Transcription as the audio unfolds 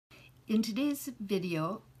In today's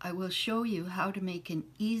video, I will show you how to make an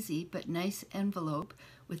easy but nice envelope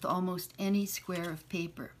with almost any square of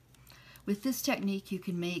paper. With this technique, you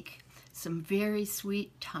can make some very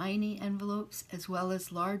sweet, tiny envelopes as well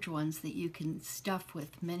as large ones that you can stuff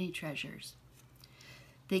with many treasures.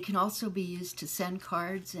 They can also be used to send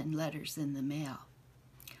cards and letters in the mail.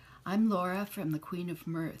 I'm Laura from the Queen of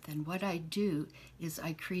Mirth, and what I do is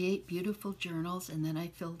I create beautiful journals and then I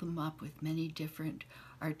fill them up with many different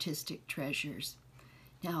artistic treasures.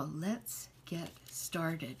 Now let's get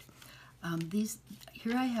started.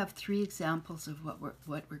 Here I have 3 examples of what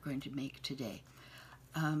we're going to make today.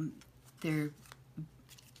 They're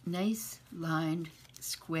nice lined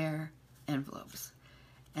square envelopes,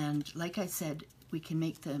 and like I said, we can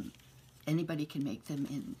make them. Anybody can make them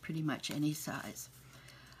in pretty much any size.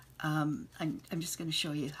 I'm just going to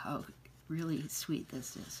show you how really sweet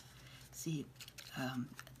this is. See,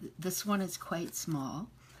 this one is quite small,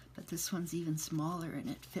 but this one's even smaller and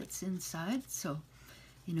it fits inside. So,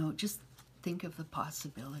 you know, just think of the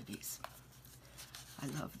possibilities. I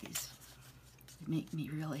love these. They make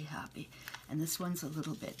me really happy. And this one's a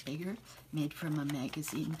little bit bigger, made from a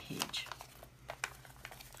magazine page.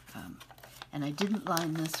 And I didn't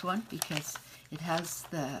line this one because it has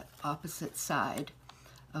the opposite side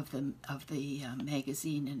of the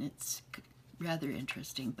magazine, and it's rather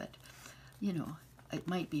interesting, but you know, it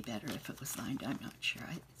might be better if it was lined. I'm not sure.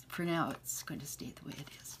 For now, it's going to stay the way it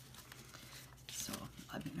is. So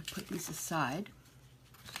I'm going to put these aside.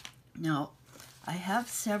 Now, I have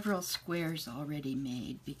several squares already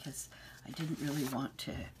made because I didn't really want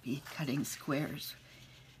to be cutting squares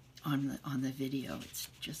on the video. It's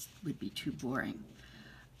just would be too boring.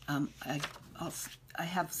 I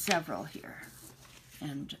have several here,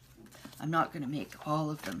 and I'm not going to make all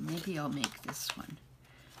of them. Maybe I'll make this one.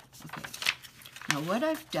 Okay. Now what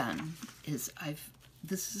I've done is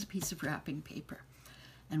this is a piece of wrapping paper,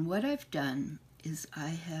 and what I've done is I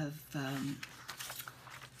have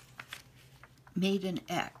made an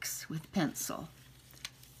X with pencil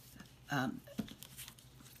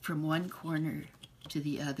from one corner to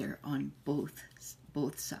the other on both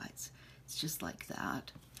sides. It's just like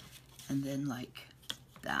that, and then like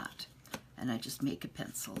that, and I just make a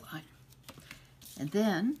pencil line. And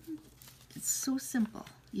then it's so simple.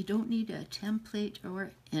 You don't need a template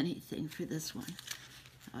or anything for this one.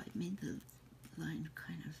 I made the line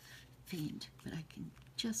kind of faint, but I can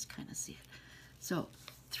just kind of see it. So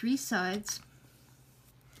 3 sides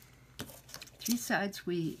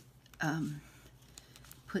we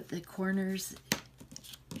put the corners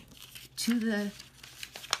to the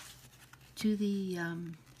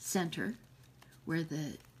center where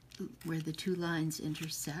the 2 lines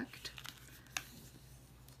intersect.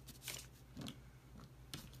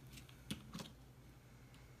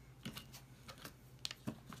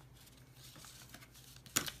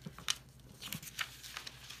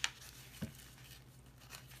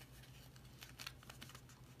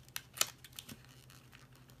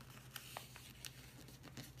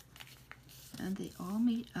 And they all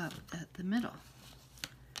meet up at the middle.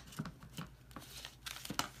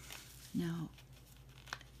 Now,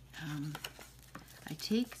 I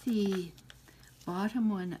take the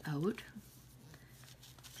bottom one out,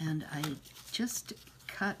 and I just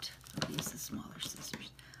cut, I'll use the smaller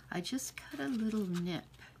scissors, I just cut a little nip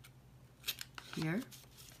here,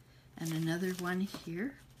 and another one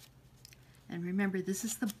here. And remember, this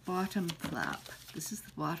is the bottom flap. This is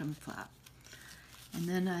the bottom flap. And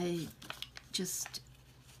then I just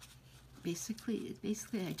basically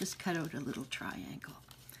I just cut out a little triangle,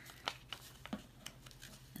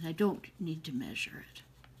 and I don't need to measure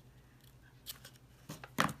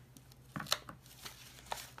it,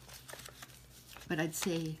 but I'd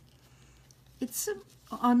say it's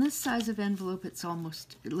on this size of envelope, it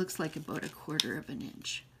looks like about 1/4 of an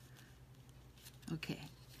inch. Okay,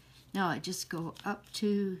 now I just go up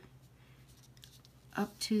to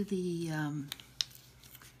the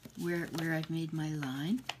where I've made my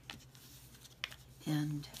line,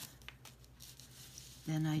 and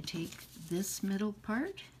then I take this middle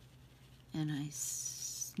part and I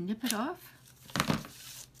snip it off.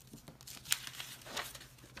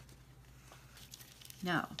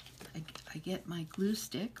 Now I get my glue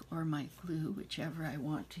stick or my glue, whichever I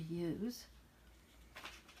want to use.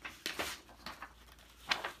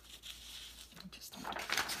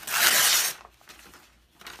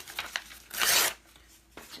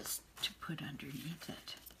 Put underneath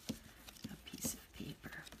it a piece of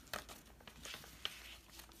paper.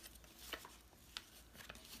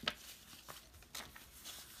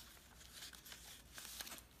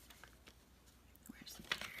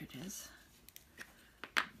 Here it is.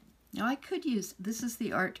 Now I could use, this is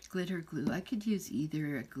the Art Glitter Glue. I could use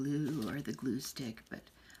either a glue or the glue stick, but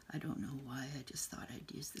I don't know why. I just thought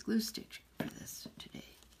I'd use the glue stick for this today,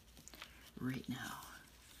 right now.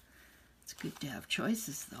 It's good to have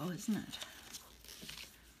choices though, isn't it?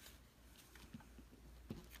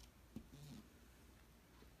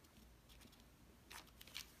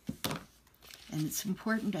 And it's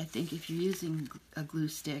important, I think, if you're using a glue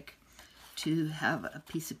stick, to have a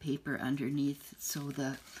piece of paper underneath so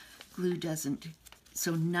the glue doesn't,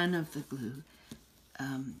 so none of the glue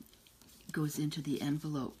goes into the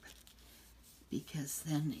envelope, because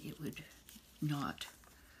then it would not,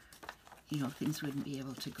 you know, things wouldn't be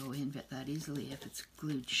able to go in that easily if it's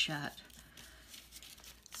glued shut.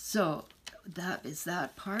 So that is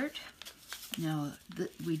that part. Now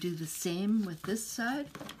we do the same with this side.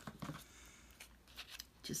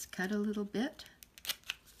 Just cut a little bit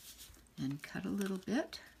and cut a little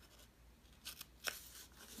bit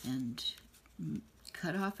and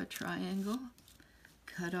cut off a triangle,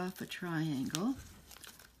 cut off a triangle.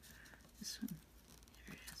 This one,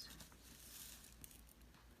 there it is.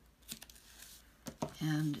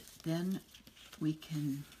 And then we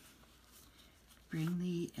can bring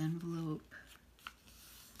the envelope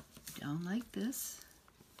down like this.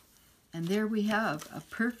 And there we have a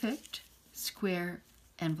perfect square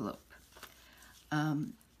envelope.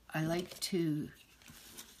 I like to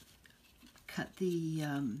cut the,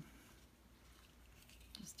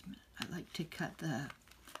 just a minute, I like to cut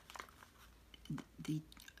the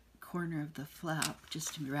corner of the flap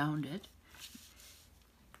just around it.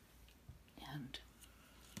 And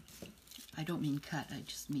I don't mean cut, I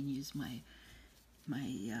just mean use my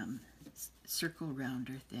circle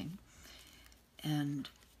rounder thing. And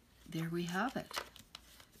there we have it.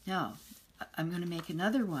 Now, I'm going to make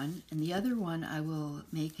another one, and the other one I will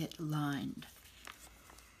make it lined.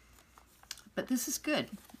 But this is good.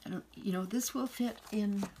 You know, this will fit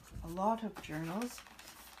in a lot of journals.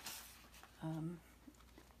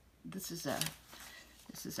 This is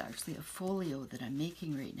actually a folio that I'm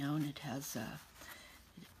making right now, and it has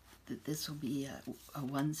this will be a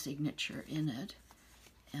one signature in it,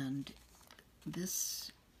 and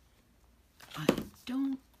this I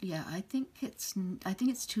think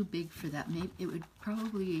it's too big for that. Maybe it would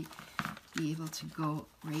probably be able to go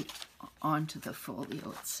right onto the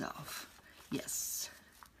folio itself. Yes,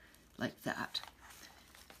 like that.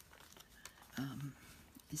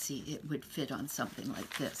 You see, it would fit on something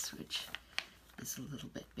like this, which is a little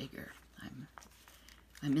bit bigger.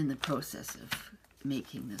 I'm in the process of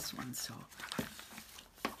making this one, so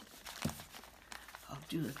I'll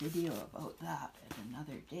do a video about that at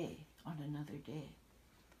another day, on another day.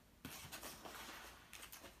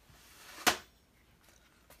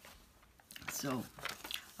 So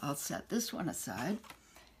I'll set this one aside,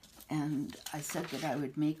 and I said that I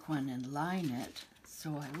would make one and line it,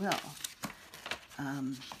 so I will.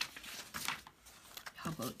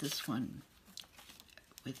 How about this one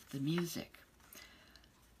with the music?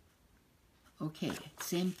 Okay,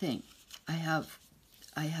 same thing. I have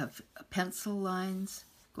pencil lines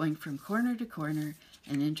going from corner to corner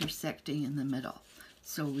and intersecting in the middle,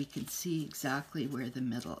 so we can see exactly where the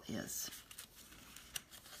middle is.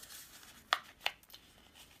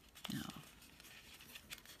 Now,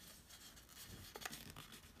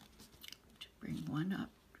 to bring one up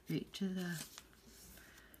right to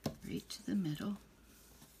the middle,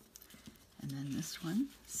 and then this one,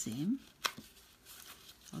 same.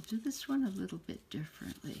 I'll do this one a little bit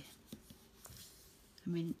differently. I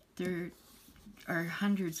mean, there are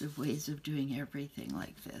hundreds of ways of doing everything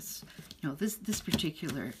like this. You know, this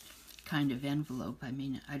particular kind of envelope, I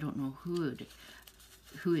mean, I don't know who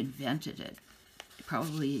invented it.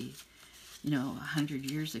 Probably, you know, 100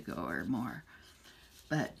 years ago or more.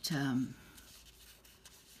 But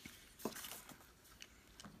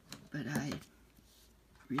I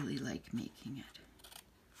really like making it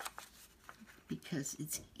because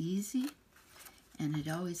it's easy and it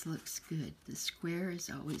always looks good. The square is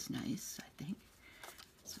always nice, I think.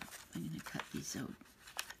 So I'm going to cut these out.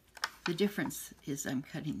 The difference is I'm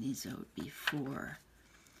cutting these out before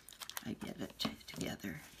I get it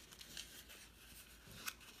together.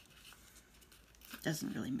 It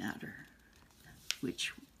doesn't really matter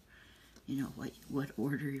which, you know, what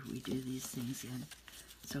order we do these things in.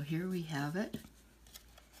 So here we have it.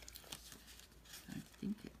 I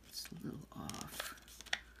think it's a little off.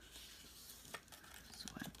 So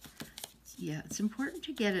yeah, it's important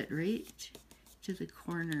to get it right to the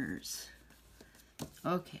corners.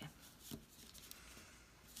 Okay.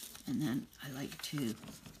 And then I like to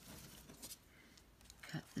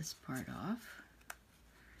cut this part off.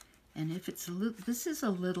 And if it's a little, this is a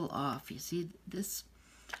little off. You see, this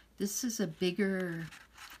This is a bigger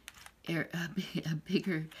a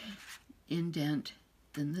bigger indent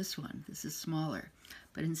than this one. This is smaller.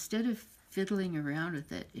 But instead of fiddling around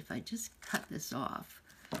with it, if I just cut this off,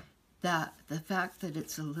 the fact that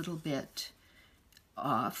it's a little bit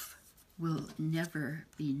off will never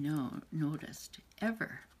be noticed,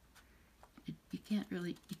 ever. You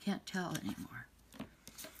can't tell anymore.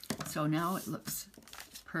 So now it looks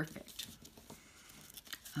perfect.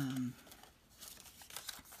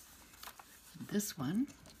 This one,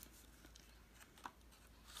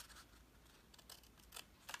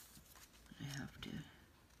 I have to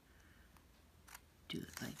do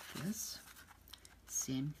it like this.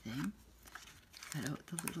 Same thing. Cut out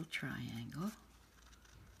the little triangle.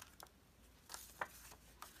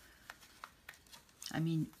 I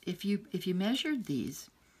mean, if you measured these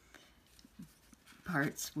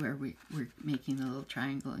parts where we're making the little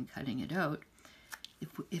triangle and cutting it out,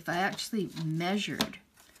 if I actually measured,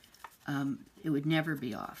 it would never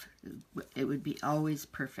be off. It would be always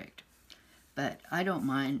perfect. But I don't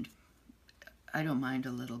mind a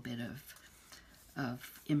little bit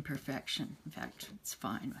of imperfection. In fact, it's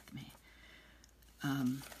fine with me.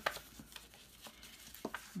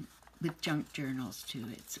 With junk journals too,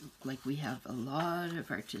 it's like we have a lot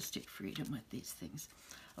of artistic freedom with these things.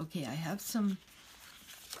 Okay, I have some,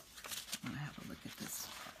 I have a look at this.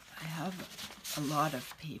 I have a lot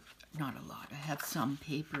of paper, not a lot, I have some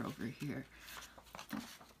paper over here.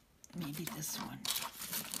 Maybe this one.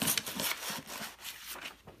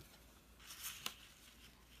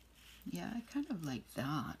 Yeah, I kind of like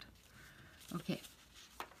that. Okay,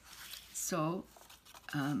 so,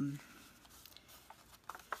 okay,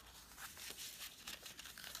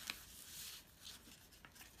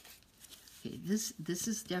 this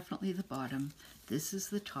is definitely the bottom. This is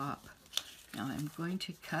the top. Now I'm going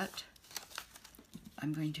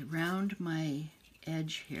to round my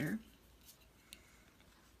edge here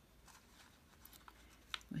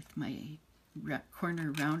with my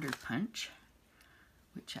corner rounder punch,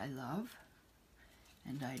 which I love,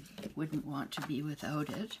 and I wouldn't want to be without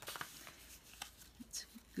it. It's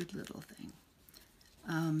a good little thing.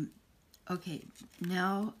 Okay,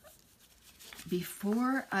 now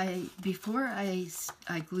before I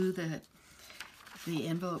glue the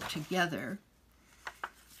envelope together,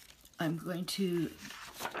 I'm going to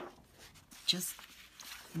just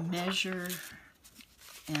measure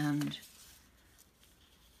and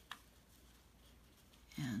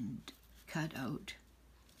cut out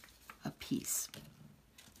a piece.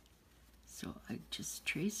 So I just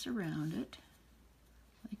trace around it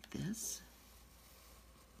like this.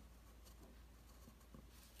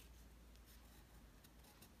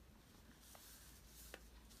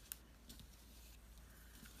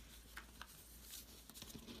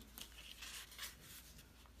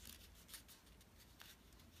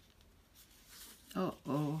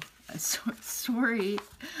 Oh, sorry.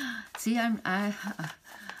 See, I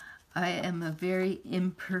am a very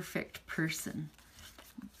imperfect person.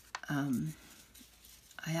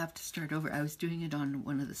 I have to start over. I was doing it on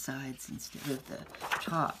one of the sides instead of the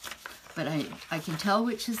top. But I can tell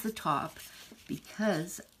which is the top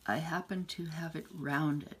because I happen to have it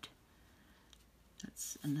rounded.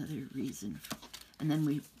 That's another reason. And then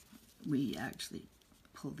we actually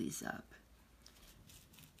pull these up.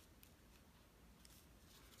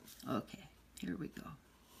 Okay, here we go.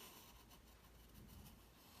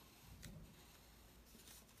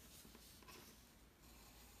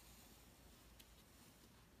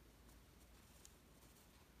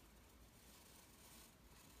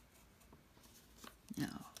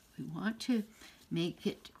 Now, we want to make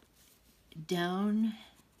it down.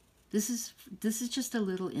 This is just a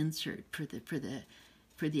little insert for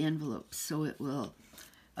the envelope, so it will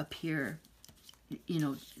appear, you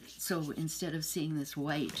know, so instead of seeing this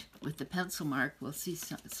white with the pencil mark, we'll see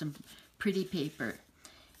some pretty paper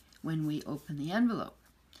when we open the envelope.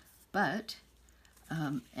 But,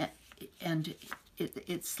 and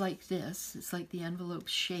it's like this, it's like the envelope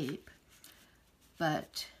shape,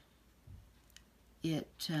 but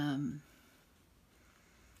it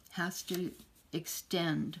has to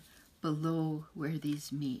extend below where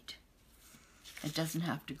these meet. It doesn't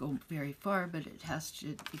have to go very far, but it has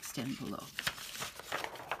to extend below.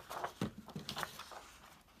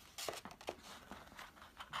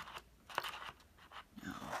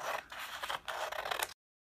 Now,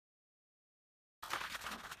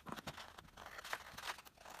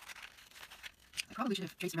 I probably should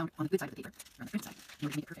have traced around on the good side of the paper, or on the print side, in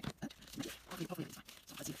order to make it perfect, but hopefully it's fine.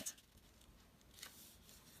 So let's see if it fits.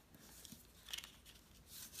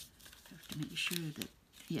 I have to make sure that,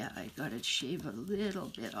 yeah, I gotta shave a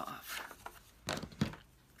little bit off.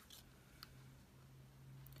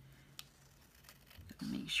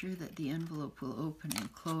 sure that the envelope will open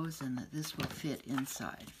and close and that this will fit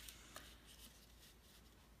inside.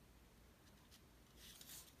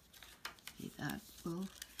 Okay, that will...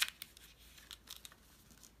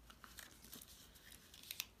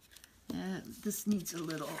 this needs a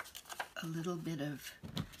little bit of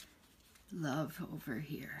love over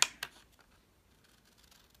here.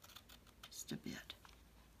 Just a bit.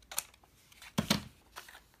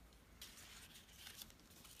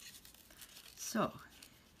 So,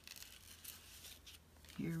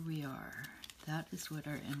 here we are. That is what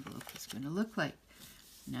our envelope is going to look like.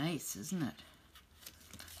 Nice, isn't it?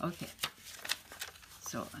 Okay,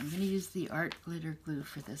 so I'm going to use the art glitter glue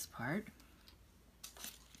for this part.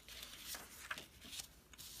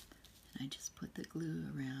 And I just put the glue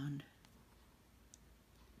around.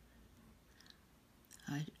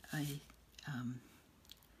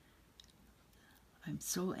 I'm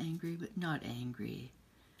so angry, but not angry.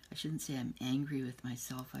 I shouldn't say I'm angry with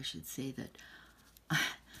myself. I should say that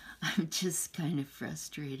I'm just kind of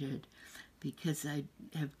frustrated because I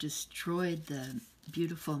have destroyed the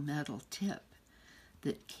beautiful metal tip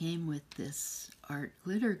that came with this art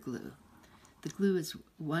glitter glue. The glue is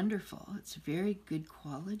wonderful. It's very good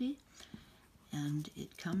quality, and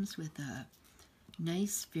it comes with a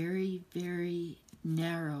nice, very, very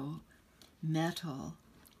narrow metal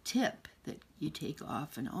tip that you take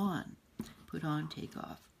off and on. Put on, take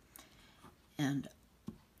off. And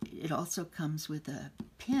it also comes with a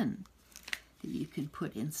pin that you can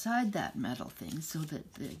put inside that metal thing so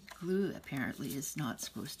that the glue apparently is not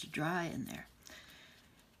supposed to dry in there.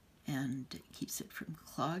 And it keeps it from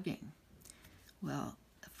clogging. Well,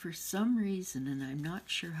 for some reason, and I'm not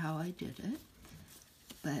sure how I did it,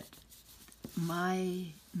 but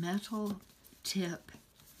my metal tip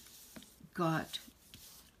got,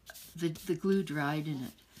 the glue dried in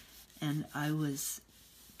it, and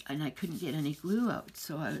I couldn't get any glue out,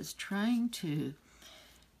 so I was trying to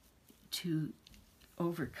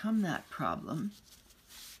overcome that problem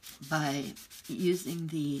by using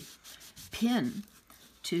the pin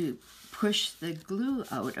to push the glue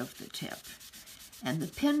out of the tip. And the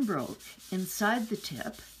pin broke inside the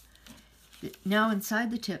tip. Now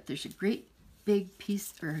inside the tip there's a great big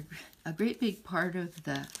piece, or a great big part of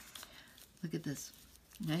the, look at this,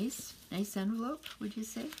 nice envelope, would you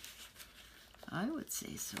say? I would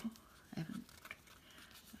say so. I have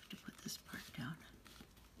to put this part down.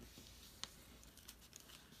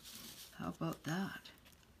 How about that?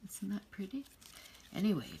 Isn't that pretty?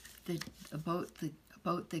 Anyway, about the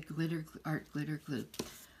art glitter glue.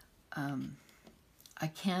 I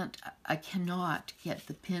cannot get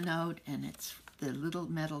the pin out, and the little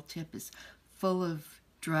metal tip is full of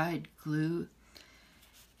dried glue,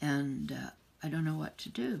 and I don't know what to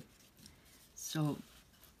do. So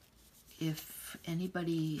if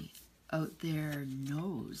anybody out there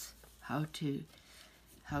knows how to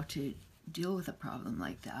deal with a problem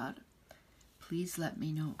like that, please let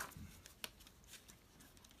me know.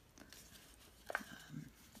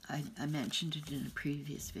 I mentioned it in a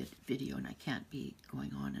previous video, and I can't be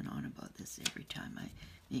going on and on about this every time I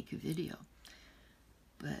make a video.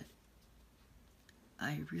 But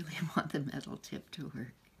I really want the metal tip to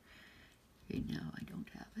work. Right now I don't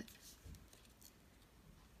have it.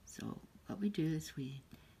 So what we do is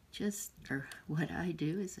what I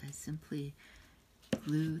do is I simply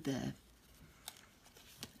glue the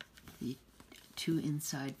two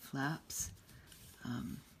inside flaps,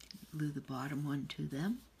 glue the bottom one to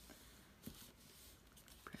them,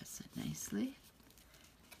 press it nicely,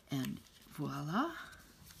 and voila,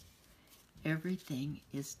 everything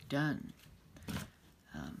is done.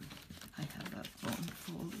 I have a foam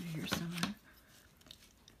folder here somewhere.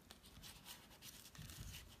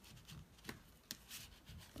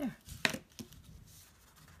 There.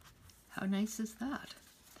 How nice is that?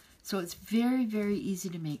 So it's very, very easy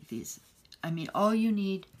to make these. I mean, all you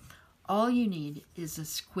need is a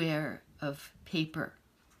square of paper,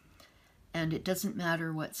 and it doesn't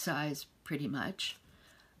matter what size, pretty much.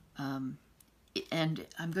 And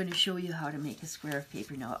I'm going to show you how to make a square of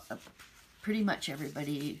paper. Now, pretty much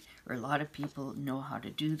everybody, or a lot of people, know how to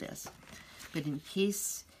do this. But in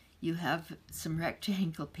case you have some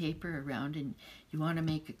rectangle paper around and you want to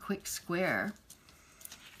make a quick square,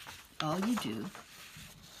 all you do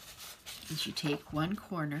is you take one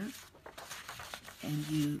corner and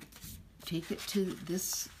you take it to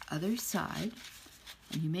this other side,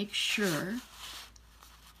 and you make sure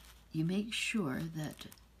that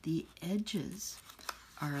the edges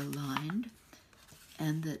are aligned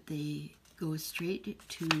and that they go straight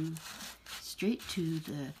to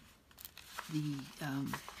the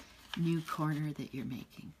new corner that you're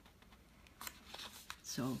making.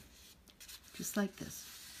 So just like this.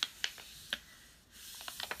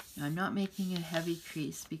 Now I'm not making a heavy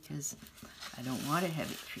crease because I don't want a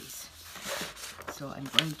heavy crease. So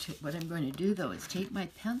what I'm going to do though is take my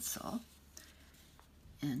pencil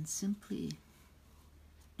and simply,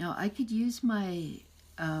 now I could use my,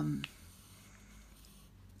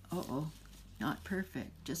 not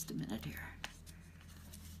perfect, just a minute here.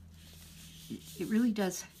 It really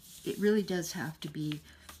does have to be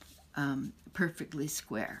perfectly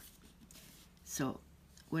square. So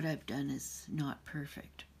what I've done is not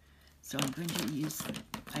perfect. So I'm going to use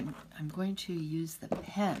the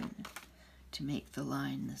pen to make the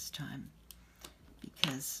line this time,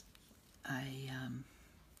 because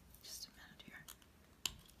just a minute here,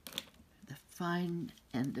 the fine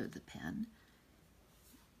end of the pen,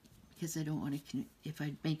 because I don't want to, if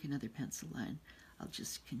I make another pencil line, I'll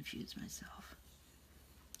just confuse myself.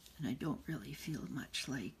 And I don't really feel much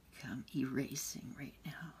like erasing right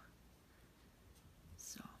now.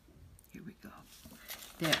 So here we go.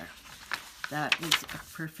 There. That is a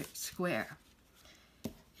perfect square.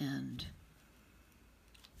 And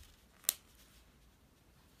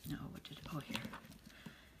no, what did, oh, here.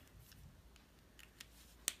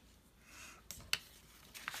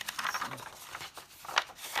 So,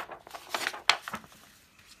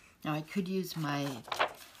 now I could use my,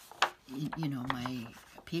 my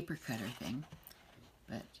paper cutter thing,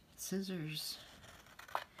 but scissors,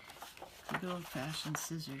 good old-fashioned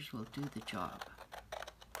scissors will do the job.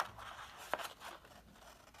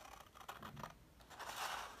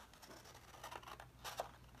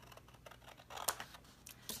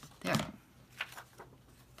 There.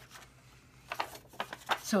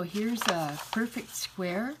 So here's a perfect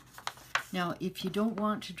square. Now, if you don't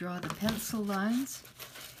want to draw the pencil lines,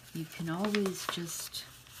 you can always just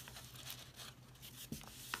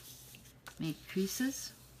make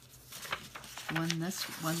creases. One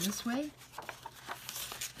this way,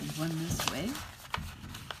 and one this way.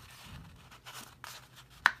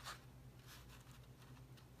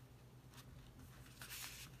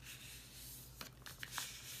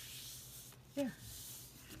 There.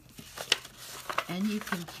 And you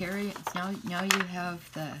can carry it. Now you have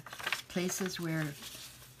the places where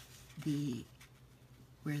the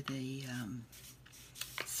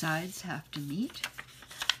sides have to meet.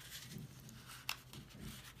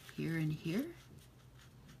 Here and here.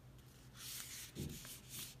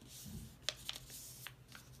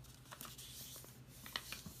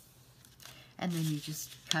 And then you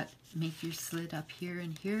just make your slit up here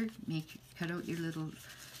and here. Cut out your little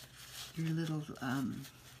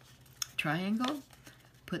triangle.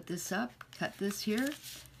 Put this up. Cut this here,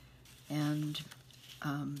 and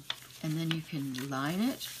then you can line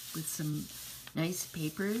it with some nice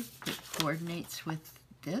paper that coordinates with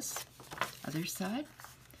this other side.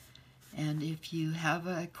 And if you have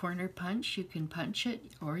a corner punch, you can punch it,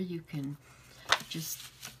 or you can just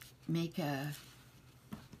make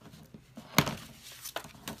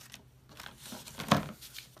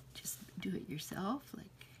just do it yourself. Like,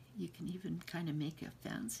 you can even kind of make a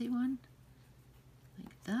fancy one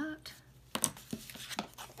like that.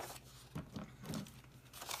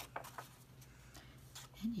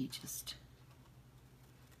 And you just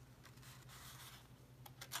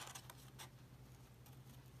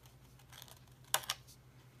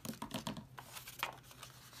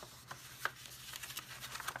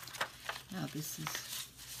now this is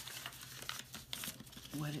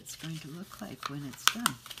what it's going to look like when it's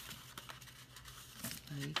done.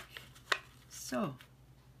 Like so.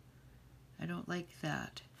 I don't like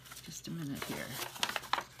that. Just a minute here.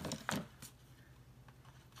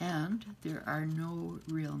 And there are no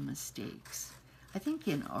real mistakes. I think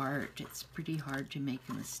in art it's pretty hard to make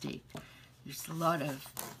a mistake. There's a lot of,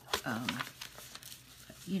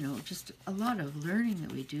 just a lot of learning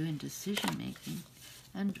that we do in decision making.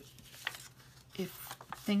 And if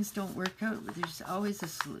things don't work out, there's always a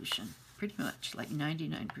solution, pretty much, like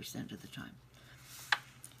 99% of the time.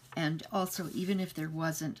 And also, even if there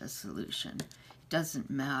wasn't a solution, it doesn't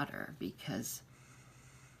matter, because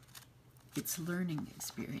it's learning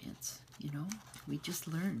experience, We just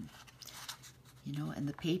learn, and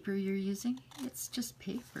the paper you're using, it's just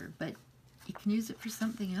paper, but you can use it for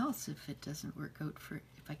something else if it doesn't work out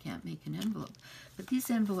if I can't make an envelope. But these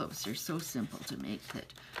envelopes are so simple to make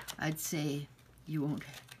that I'd say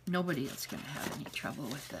nobody else is going to have any trouble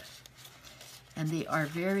with it. And they are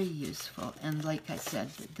very useful. And like I said,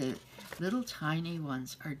 the little tiny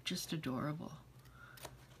ones are just adorable.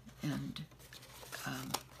 And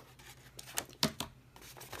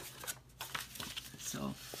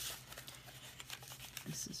so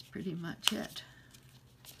this is pretty much it.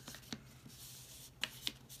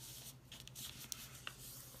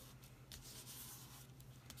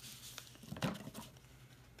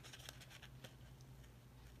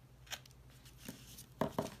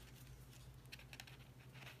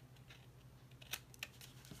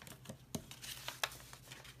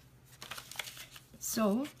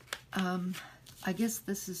 So, I guess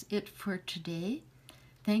this is it for today.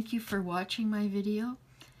 Thank you for watching my video.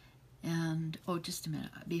 And, oh, just a minute,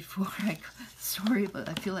 before sorry, but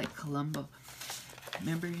I feel like Columbo.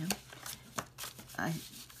 Remember him?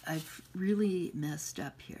 I've really messed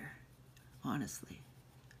up here, honestly.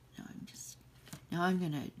 Now I'm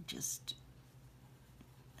gonna just,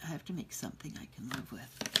 I have to make something I can live with.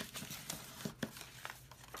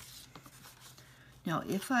 Now,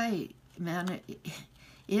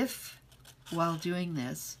 if while doing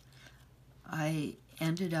this, I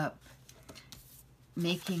ended up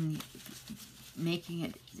making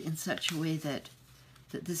it in such a way that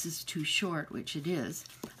this is too short, which it is,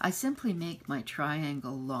 I simply make my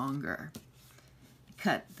triangle longer.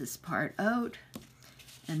 Cut this part out,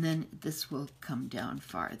 and then this will come down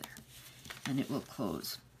farther, and it will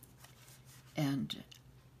close. And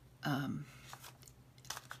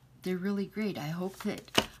they're really great. I hope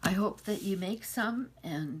that you make some,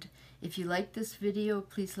 and if you like this video,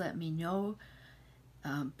 please let me know.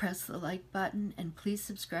 Press the like button, and please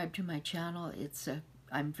subscribe to my channel.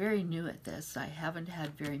 I'm very new at this. I haven't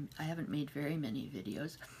made very many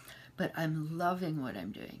videos, but I'm loving what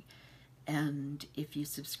I'm doing. And if you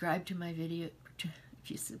subscribe to my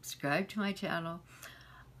channel,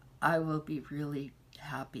 I will be really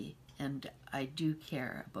happy, and I do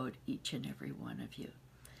care about each and every one of you.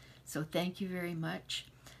 So thank you very much,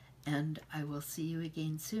 and I will see you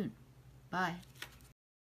again soon. Bye.